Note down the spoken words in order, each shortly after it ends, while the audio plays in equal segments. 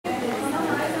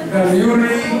the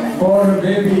newly born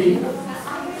baby,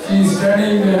 she is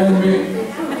standing behind me,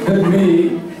 with me.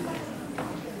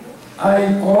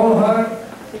 I call her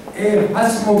a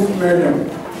Hasmukh madam.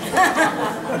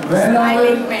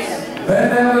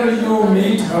 Whenever you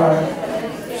meet her,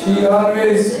 she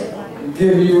always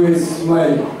give you a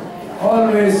smile.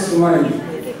 Always smile.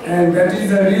 And that is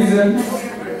the reason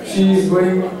she is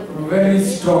going very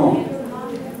strong.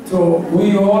 So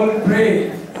we all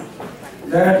pray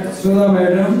that Sudha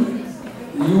madam,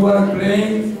 you are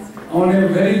playing on a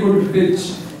very good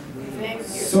pitch.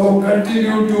 So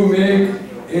continue to make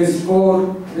a score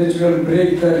which will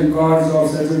break the records of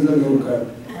Sachin Tendulkar.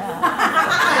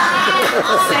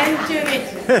 Century.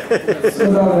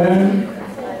 Sudha बहन,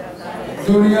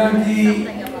 दुनिया की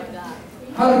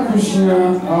हर खुशियाँ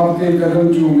आपके कदम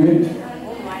चूमे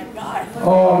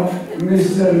और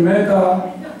mister Mehta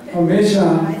हमेशा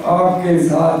आपके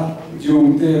साथ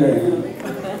झूमते रहें,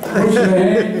 खुश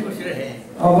रहें,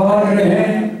 आबाद रहें,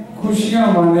 खुशियाँ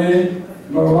माने,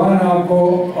 भगवान आपको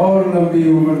और लंबी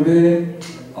उम्र दे।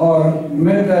 और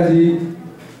मेहता जी,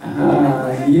 हाँ,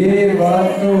 ये बात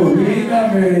तो हुई ना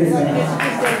मेरे साथ।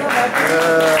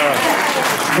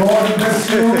 God bless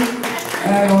you,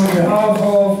 and on behalf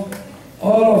of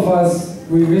all of us,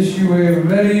 we wish you a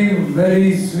very,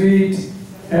 very sweet,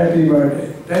 happy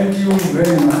birthday. Thank you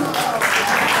very much.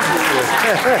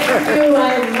 Thank you, I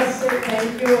must say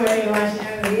thank you very much.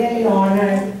 I'm really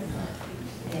honored.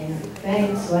 And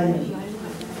thanks, Vani.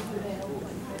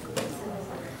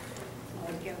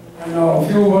 And now a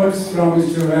few words from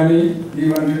Mr. Vani, he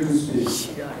wanted to speak.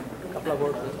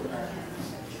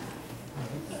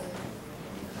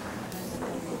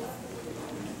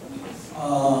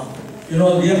 You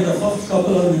know, we are the first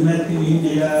couple we met in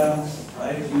India,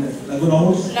 right? In Laguna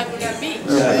Woods. Laguna Beach.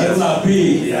 Yeah, Laguna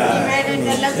Beach. Yeah. We met in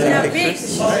the Laguna Beach.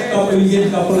 First couple,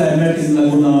 Indian couple I met in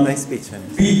Laguna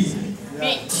Beach.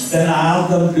 Then I asked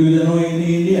them, do you know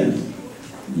any Indians?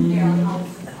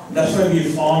 That's why we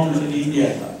formed in India.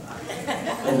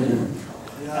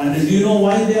 And do you know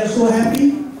why they are so happy?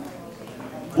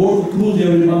 Boat cruise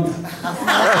every month.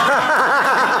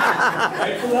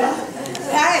 Right, Sudha?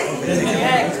 Right.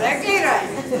 Yeah, exactly right.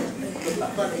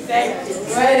 Thank you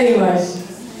very much.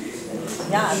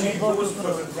 Yeah, they go to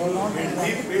cruise. They won't take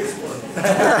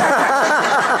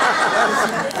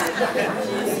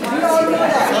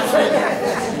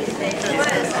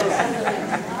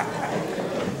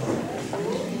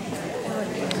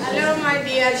Hello, my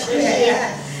dear Shreya.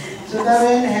 Sudha,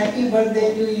 happy birthday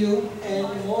to you,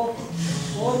 and more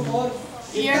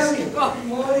Years to go.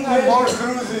 more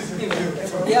cruises.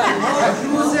 yeah, more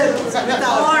cruises,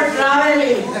 More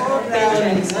traveling. more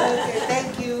traveling. Okay,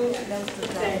 thank you.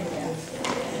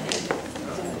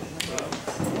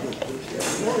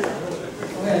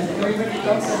 Well, everybody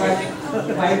talks about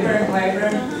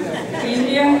vibrant.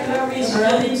 Indian club is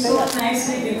running so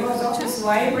nicely because of this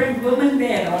vibrant women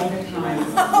there all the time.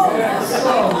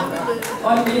 So,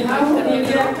 on behalf of the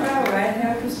Indian club, I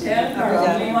have to tell her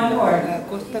only one word,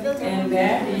 and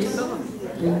that is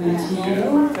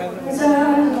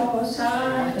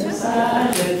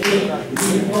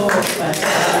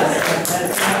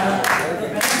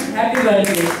Happy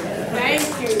birthday. Thank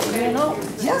you. You know,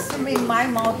 just in my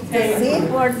mouth, the same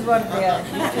words were there.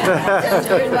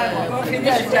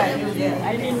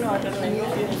 I didn't know.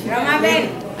 Ramaben.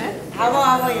 How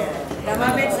are you?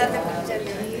 Ramaben,